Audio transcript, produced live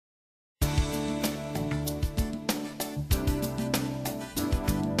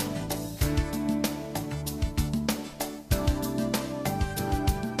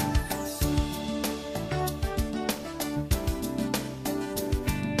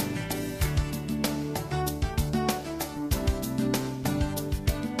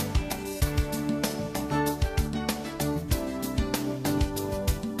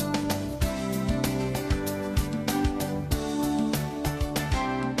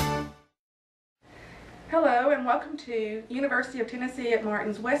Hello and welcome to University of Tennessee at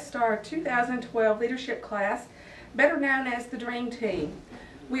Martin's Westar 2012 Leadership Class, better known as the Dream Team.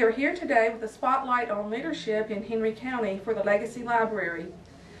 We are here today with a spotlight on leadership in Henry County for the Legacy Library.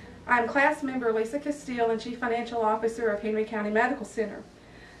 I am class member Lisa Casteel and Chief Financial Officer of Henry County Medical Center.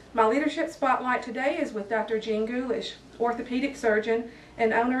 My leadership spotlight today is with Dr. Gulish, orthopedic surgeon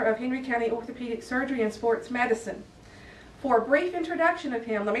and owner of Henry County Orthopedic Surgery and Sports Medicine. For a brief introduction of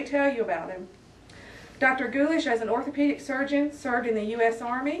him, let me tell you about him. Dr. Gulish, as an orthopedic surgeon, served in the U.S.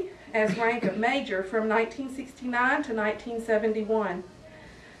 Army as rank of major from 1969 to 1971.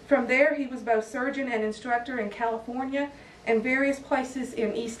 From there, he was both surgeon and instructor in California and various places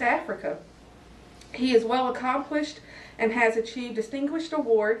in East Africa. He is well accomplished and has achieved distinguished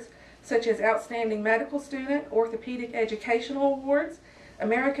awards such as Outstanding Medical Student, Orthopedic Educational Awards,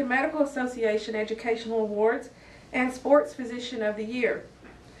 American Medical Association Educational Awards, and Sports Physician of the Year.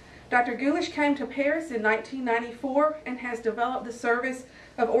 Dr. Gulish came to Paris in 1994 and has developed the service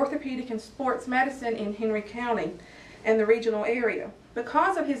of orthopedic and sports medicine in Henry County and the regional area.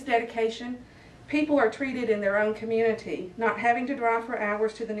 Because of his dedication, people are treated in their own community, not having to drive for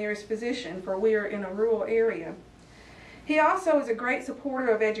hours to the nearest physician, for we are in a rural area. He also is a great supporter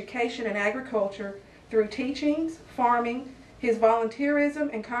of education and agriculture through teachings, farming, his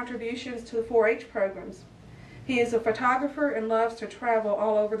volunteerism, and contributions to the 4-H programs. He is a photographer and loves to travel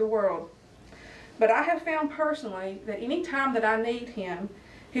all over the world. But I have found personally that any time that I need him,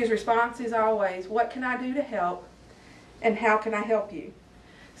 his response is always, "What can I do to help? And how can I help you?"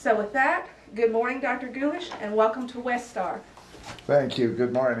 So with that, good morning, Dr. Gulish, and welcome to Westar. Thank you.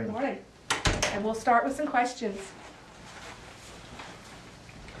 Good morning. Good morning. And we'll start with some questions.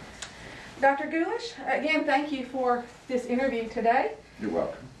 Dr. Gulish, again, thank you for this interview today. You're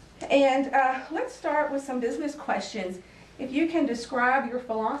welcome. And let's start with some business questions. If you can describe your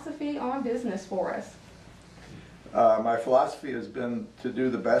philosophy on business for us. My philosophy has been to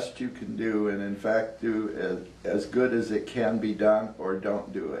do the best you can do, and in fact do as good as it can be done, or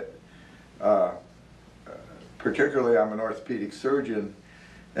don't do it. Particularly, I'm an orthopedic surgeon.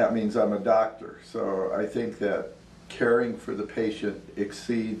 That means I'm a doctor. So I think that caring for the patient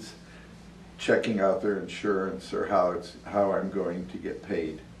exceeds checking out their insurance or how I'm going to get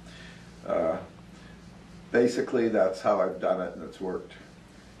paid. Basically, that's how I've done it, and it's worked.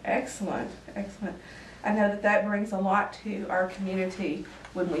 Excellent, excellent. I know that that brings a lot to our community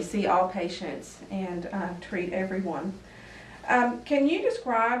when we see all patients and treat everyone. Can you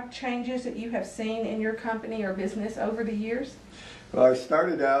describe changes that you have seen in your company or business over the years? Well, I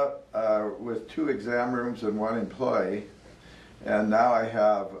started out with 2 exam rooms and 1 employee, and now I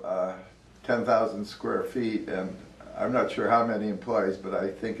have 10,000 square feet, and I'm not sure how many employees, but I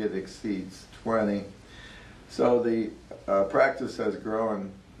think it exceeds 20. So the practice has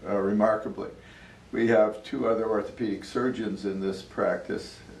grown remarkably. We have 2 other orthopedic surgeons in this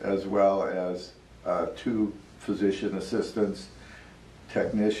practice, as well as 2 physician assistants,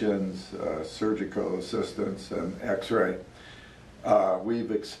 technicians, surgical assistants, and x-ray.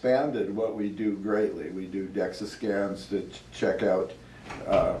 We've expanded what we do greatly. We do DEXA scans to check out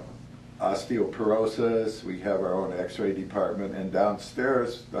osteoporosis. We have our own x-ray department, and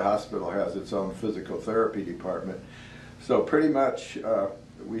downstairs the hospital has its own physical therapy department. So pretty much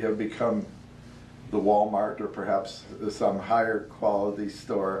we have become the Walmart, or perhaps some higher quality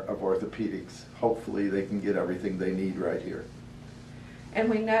store of orthopedics. Hopefully they can get everything they need right here. And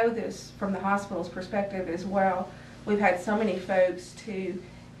we know this from the hospital's perspective as well. We've had so many folks to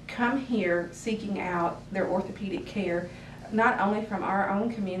come here seeking out their orthopedic care, not only from our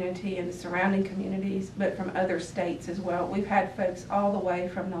own community and the surrounding communities, but from other states as well. We've had folks all the way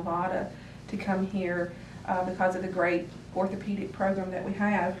from Nevada to come here because of the great orthopedic program that we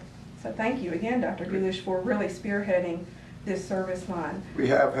have. So thank you again, Dr. Gulish, for really spearheading this service line. We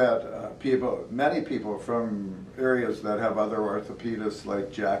have had many people from areas that have other orthopedists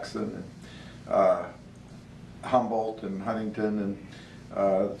like Jackson and Humboldt and Huntington,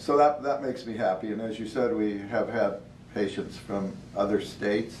 and so that makes me happy. And as you said, we have had patients from other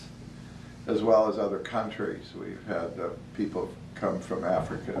states as well as other countries. We've had people come from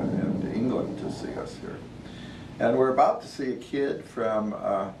Africa and England to see us here. And we're about to see a kid from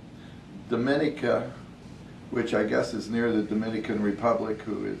Dominica, which I guess is near the Dominican Republic,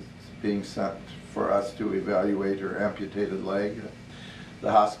 who is being sent for us to evaluate her amputated leg.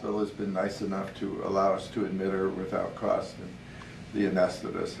 The hospital has been nice enough to allow us to admit her without cost, and the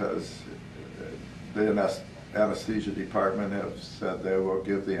anesthetist the anesthesia department have said they will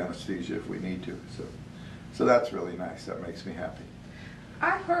give the anesthesia if we need to. So that's really nice. That makes me happy.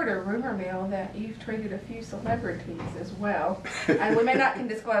 I heard a rumor mill that you've treated a few celebrities as well. And we may not can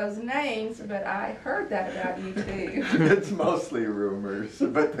disclose names, but I heard that about you too. It's mostly rumors,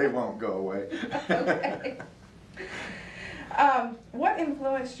 but they won't go away. Okay. What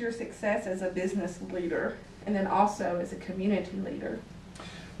influenced your success as a business leader and then also as a community leader?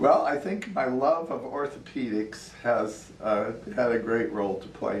 Well, I think my love of orthopedics has had a great role to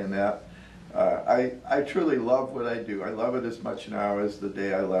play in that. I truly love what I do. I love it as much now as the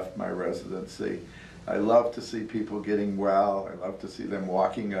day I left my residency. I love to see people getting well. I love to see them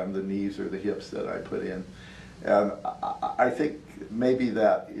walking on the knees or the hips that I put in. And I think maybe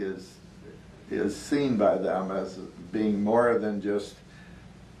that is seen by them as being more than just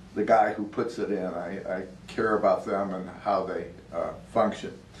the guy who puts it in. I care about them and how they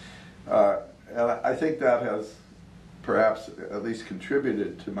function. And I think that has perhaps at least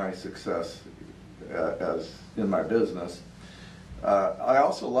contributed to my success as in my business. I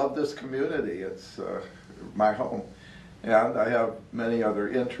also love this community. It's my home. And I have many other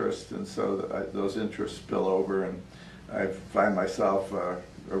interests, and so those interests spill over, and I find myself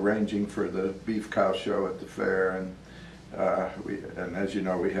arranging for the beef cow show at the fair, and as you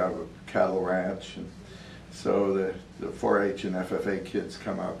know, we have a cattle ranch, and so the 4-H and FFA kids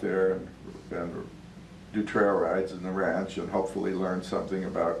come out there and do trail rides in the ranch and hopefully learn something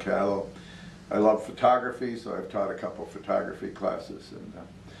about cattle. I love photography, so I've taught a couple photography classes, and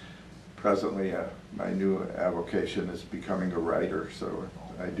presently my new avocation is becoming a writer, so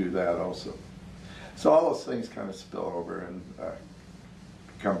I do that also. So all those things kind of spill over and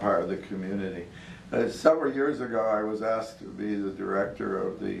become part of the community. Several years ago, I was asked to be the director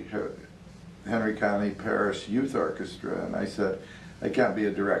of the Henry County Parish Youth Orchestra, and I said, I can't be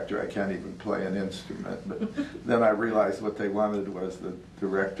a director, I can't even play an instrument. But then I realized what they wanted was the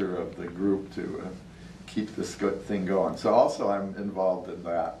director of the group to keep this good thing going. So also I'm involved in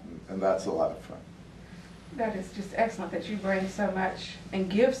that, and that's a lot of fun. That is just excellent that you bring so much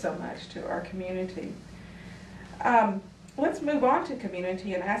and give so much to our community. Let's move on to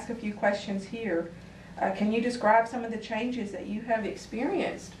community and ask a few questions here. Can you describe some of the changes that you have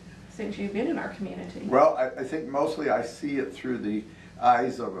experienced since you've been in our community? Well, I think mostly I see it through the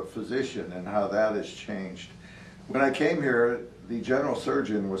eyes of a physician and how that has changed. When I came here, the general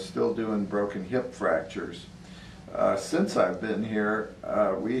surgeon was still doing broken hip fractures. Since I've been here,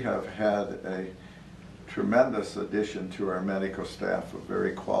 we have had a tremendous addition to our medical staff of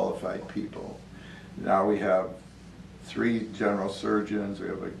very qualified people. Now we have 3 general surgeons, we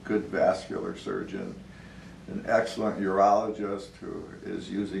have a good vascular surgeon, an excellent urologist who is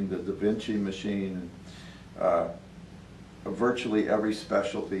using the Da Vinci machine. Virtually every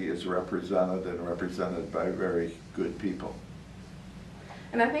specialty is represented and represented by very good people.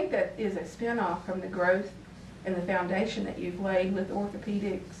 And I think that is a spin-off from the growth and the foundation that you've laid with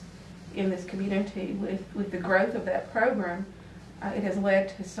orthopedics in this community. With the growth of that program, it has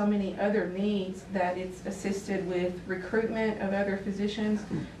led to so many other needs that it's assisted with recruitment of other physicians,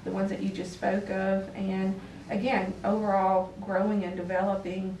 the ones that you just spoke of, and again, overall growing and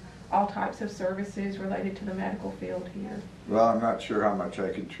developing all types of services related to the medical field here. Well, I'm not sure how much I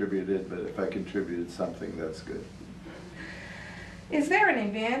contributed, but if I contributed something, that's good. Is there an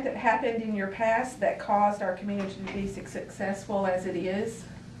event that happened in your past that caused our community to be successful as it is?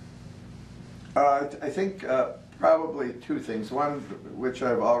 I think probably 2 things. One, which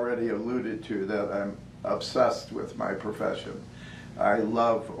I've already alluded to, that I'm obsessed with my profession. I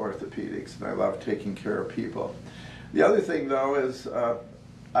love orthopedics and I love taking care of people. The other thing, though, is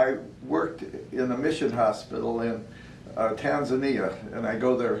I worked in a mission hospital in Tanzania, and I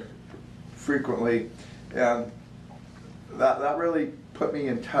go there frequently, and that really put me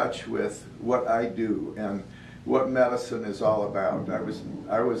in touch with what I do and what medicine is all about.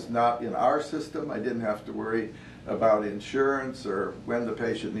 I was not in our system. I didn't have to worry about insurance or when the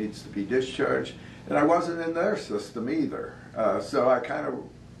patient needs to be discharged, and I wasn't in their system either. So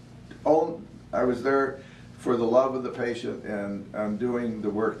I was there for the love of the patient and doing the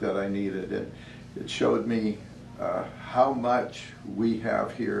work that I needed. It showed me how much we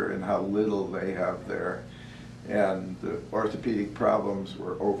have here and how little they have there. And the orthopedic problems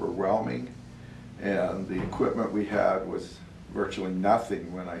were overwhelming, and the equipment we had was virtually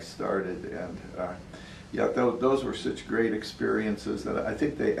nothing when I started. And yet those were such great experiences that I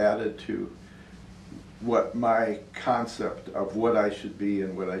think they added to what my concept of what I should be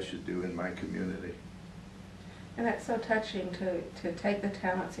and what I should do in my community. And that's so touching to take the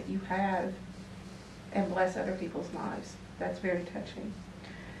talents that you have and bless other people's lives. That's very touching.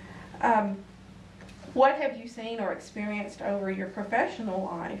 What have you seen or experienced over your professional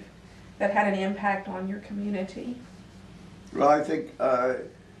life that had an impact on your community? Well, I think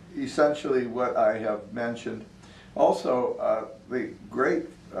essentially what I have mentioned. Also, the great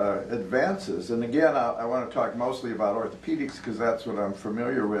advances, and again, I want to talk mostly about orthopedics because that's what I'm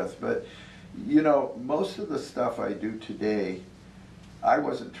familiar with, but you know, most of the stuff I do today, I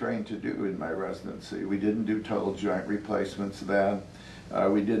wasn't trained to do in my residency. We didn't do total joint replacements then.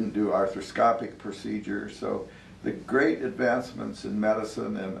 We didn't do arthroscopic procedures. So the great advancements in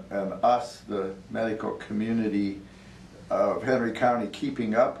medicine and us, the medical community of Henry County,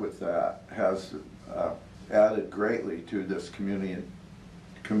 keeping up with that has added greatly to this community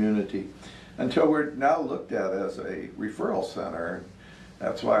until we're now looked at as a referral center.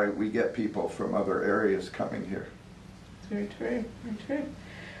 That's why we get people from other areas coming here. Very true, very true.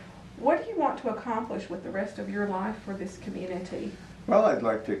 What do you want to accomplish with the rest of your life for this community? Well, I'd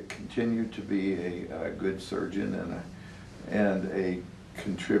like to continue to be a good surgeon and a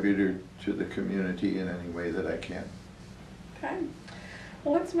contributor to the community in any way that I can. Okay.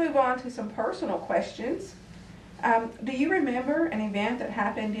 Well, let's move on to some personal questions. Do you remember an event that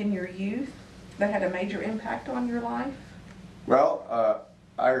happened in your youth that had a major impact on your life? Well,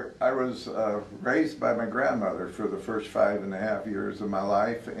 I was raised by my grandmother for the first 5.5 years of my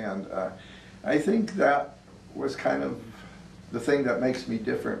life, and I think that was kind of the thing that makes me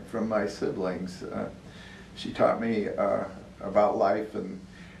different from my siblings. She taught me about life and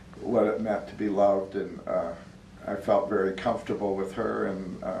what it meant to be loved, and I felt very comfortable with her,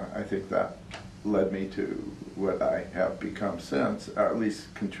 and I think that led me to what I have become since, or at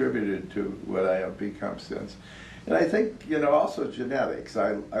least contributed to what I have become since. And I think, you know, also genetics.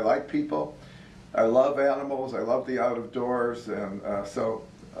 I like people, I love animals, I love the out of doors, and so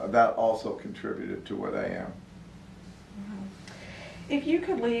that also contributed to what I am. If you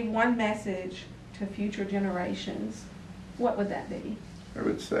could leave one message to future generations, what would that be? I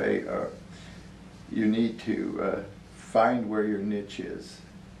would say you need to find where your niche is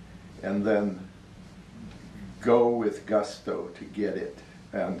and then go with gusto to get it.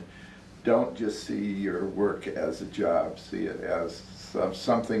 And don't just see your work as a job, see it as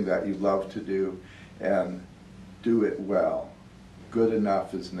something that you love to do and do it well. Good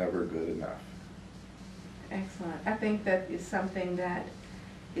enough is never good enough. Excellent. I think that is something that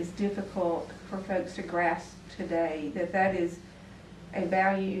is difficult for folks to grasp today, that is a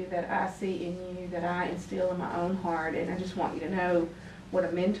value that I see in you, that I instill in my own heart, and I just want you to know what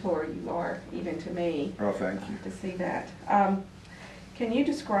a mentor you are, even to me. Well, thank you. To see that. Can you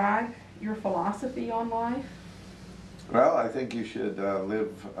describe your philosophy on life? Well, I think you should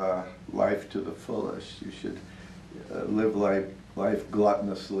live life to the fullest. You should live life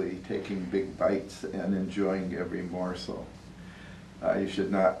gluttonously, taking big bites and enjoying every morsel. You should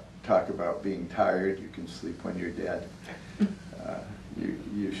not talk about being tired. You can sleep when you're dead.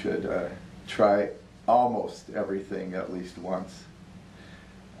 You should try almost everything at least once.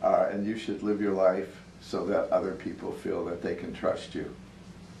 And you should live your life so that other people feel that they can trust you.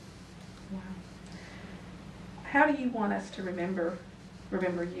 Wow. How do you want us to remember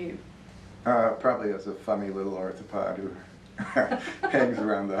you? Probably as a funny little orthopod who hangs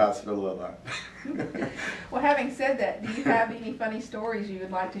around the hospital a lot. Well, having said that, do you have any funny stories you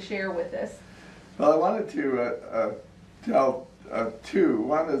would like to share with us? Well, I wanted to tell two.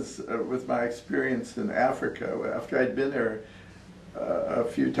 One is with my experience in Africa. After I'd been there a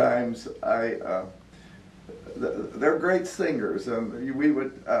few times, they're great singers, and we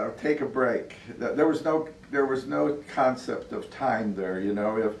would take a break. There was no concept of time there, you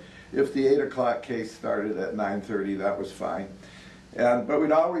know. If the 8 o'clock case started at 9:30, that was fine. But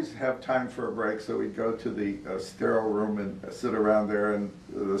we'd always have time for a break, so we'd go to the sterile room and sit around there and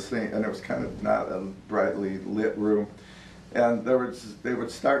sing. And it was kind of not a brightly lit room. And they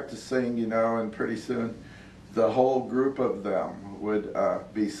would start to sing, you know, and pretty soon the whole group of them would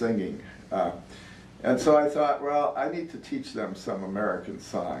be singing. And so I thought, well, I need to teach them some American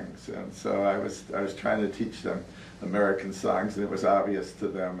songs. And so I was trying to teach them American songs, and it was obvious to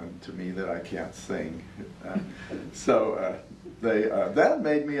them and to me that I can't sing. So that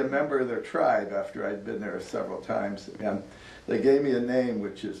made me a member of their tribe after I'd been there several times. And they gave me a name,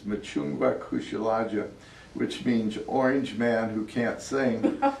 which is Machungwa Kushilaja, which means orange man who can't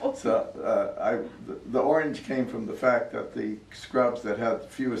sing. So the orange came from the fact that the scrubs that had the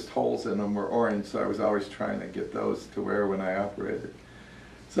fewest holes in them were orange, so I was always trying to get those to wear when I operated.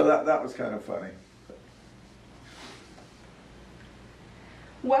 So that was kind of funny.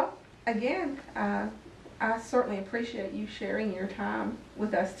 Well, again, I certainly appreciate you sharing your time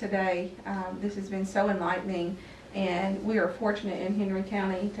with us today. This has been so enlightening, and we are fortunate in Henry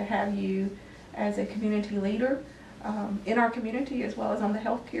County to have you as a community leader in our community as well as on the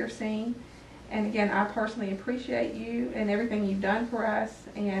healthcare scene. And again, I personally appreciate you and everything you've done for us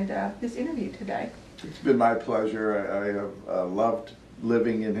and this interview today. It's been my pleasure. I have loved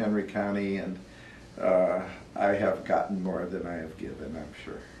living in Henry County, and I have gotten more than I have given, I'm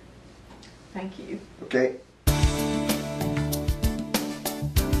sure. Thank you. Okay.